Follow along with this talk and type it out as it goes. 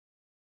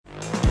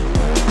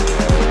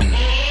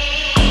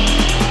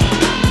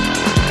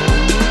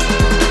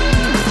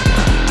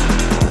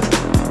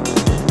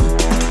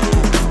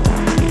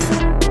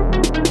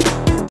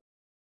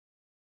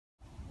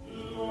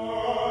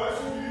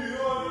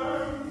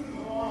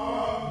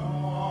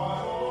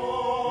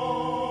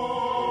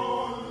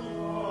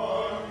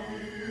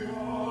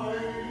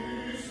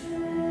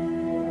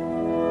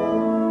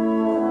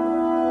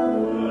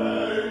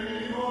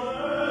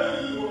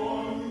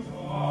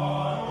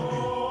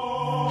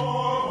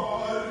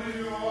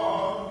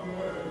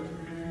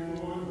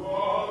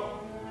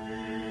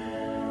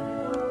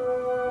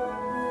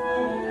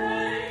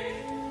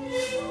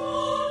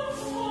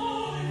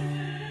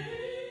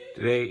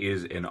Today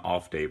is an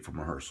off day from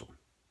rehearsal.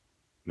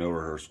 No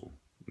rehearsal.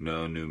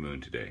 No new moon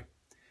today.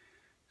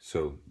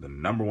 So the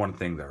number one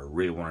thing that I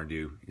really want to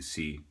do is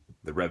see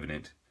The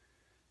Revenant,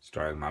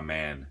 starring my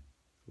man,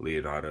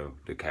 Leonardo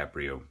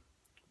DiCaprio.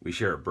 We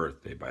share a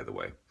birthday, by the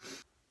way.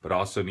 But I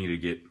also need to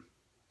get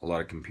a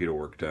lot of computer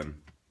work done,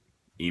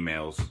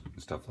 emails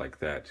and stuff like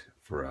that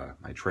for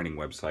my training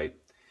website.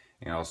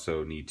 And I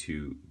also need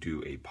to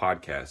do a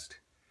podcast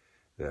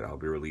that I'll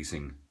be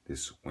releasing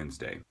this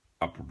Wednesday.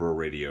 Upper Bro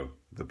Radio,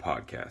 the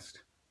podcast.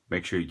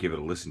 Make sure you give it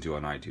a listen to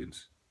on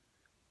iTunes.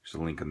 There's a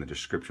link in the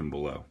description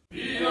below.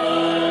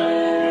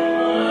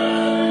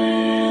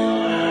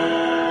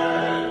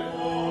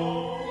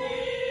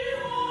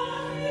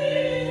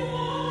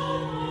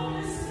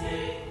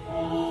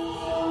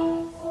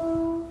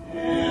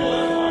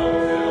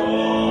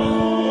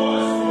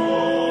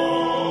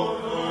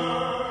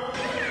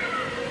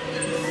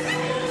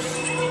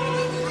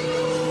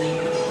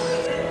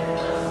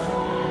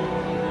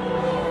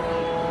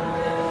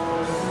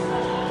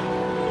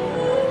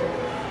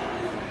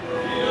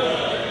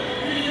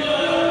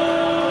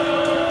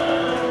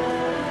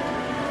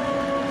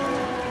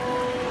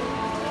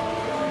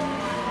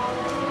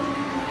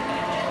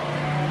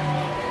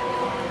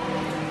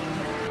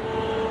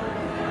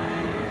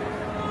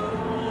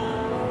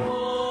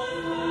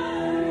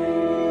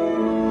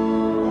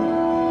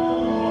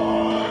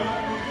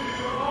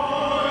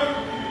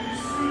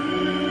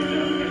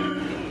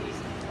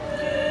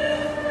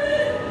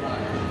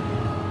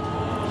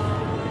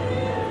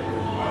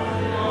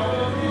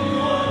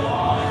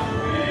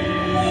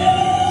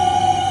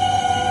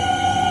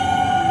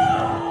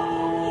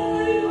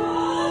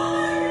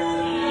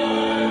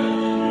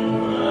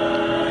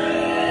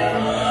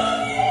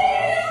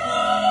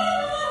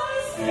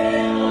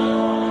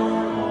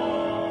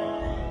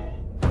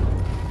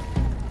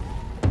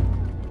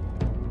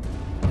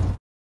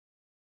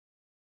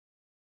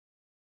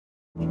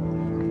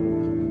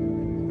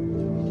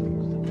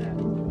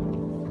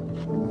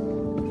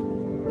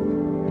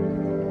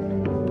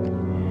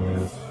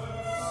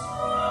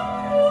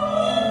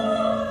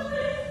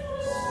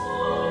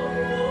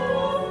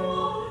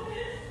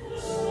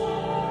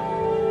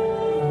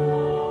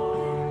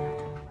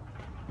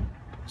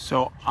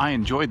 So I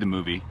enjoyed the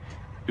movie.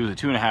 It was a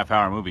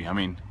 2.5-hour movie. I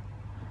mean,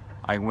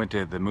 I went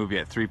to the movie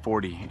at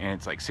 3:40 and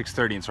it's like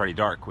 6:30 and it's already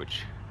dark,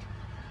 which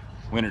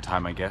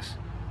wintertime, I guess.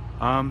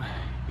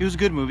 It was a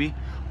good movie,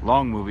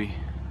 long movie,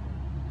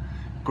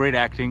 great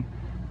acting.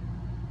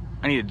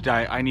 I need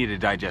to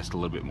digest a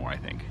little bit more, I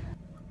think.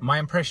 My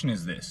impression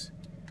is this: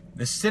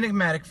 the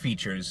cinematic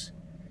features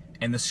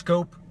and the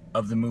scope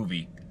of the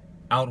movie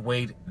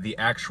outweighed the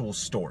actual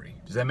story.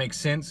 Does that make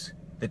sense?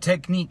 The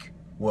technique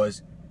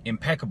was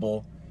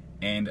impeccable.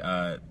 And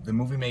the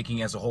movie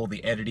making as a whole,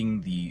 the editing,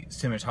 the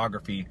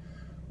cinematography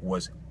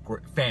was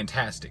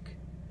fantastic.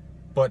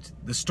 But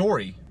the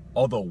story,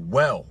 although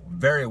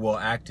very well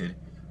acted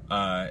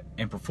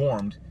and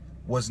performed,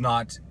 was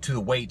not to the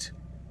weight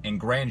and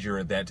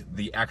grandeur that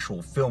the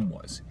actual film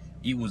was.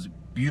 It was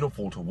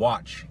beautiful to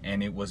watch,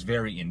 and it was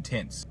very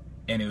intense,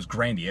 and it was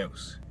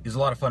grandiose. It was a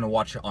lot of fun to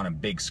watch it on a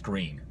big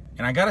screen.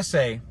 And I gotta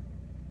say,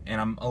 and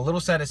I'm a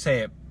little sad to say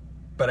it,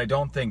 but I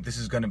don't think this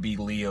is gonna be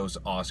Leo's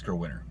Oscar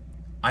winner.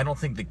 I don't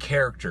think the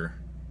character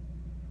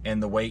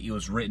and the way it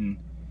was written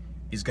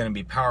is going to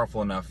be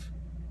powerful enough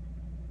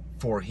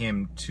for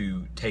him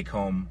to take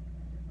home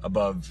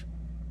above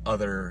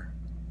other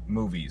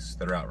movies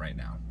that are out right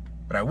now.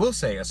 But I will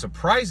say a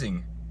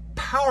surprising,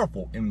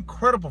 powerful,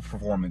 incredible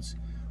performance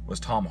was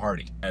Tom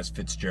Hardy as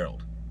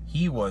Fitzgerald.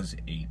 He was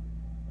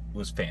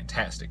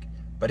fantastic,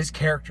 but his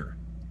character,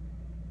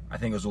 I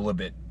think, was a little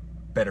bit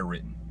better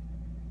written.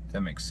 If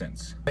that makes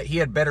sense. But he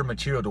had better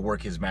material to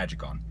work his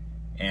magic on.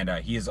 And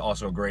he is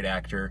also a great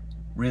actor,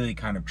 really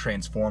kind of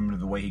transformative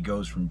the way he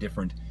goes from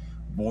different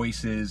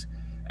voices,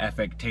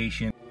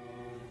 affectation.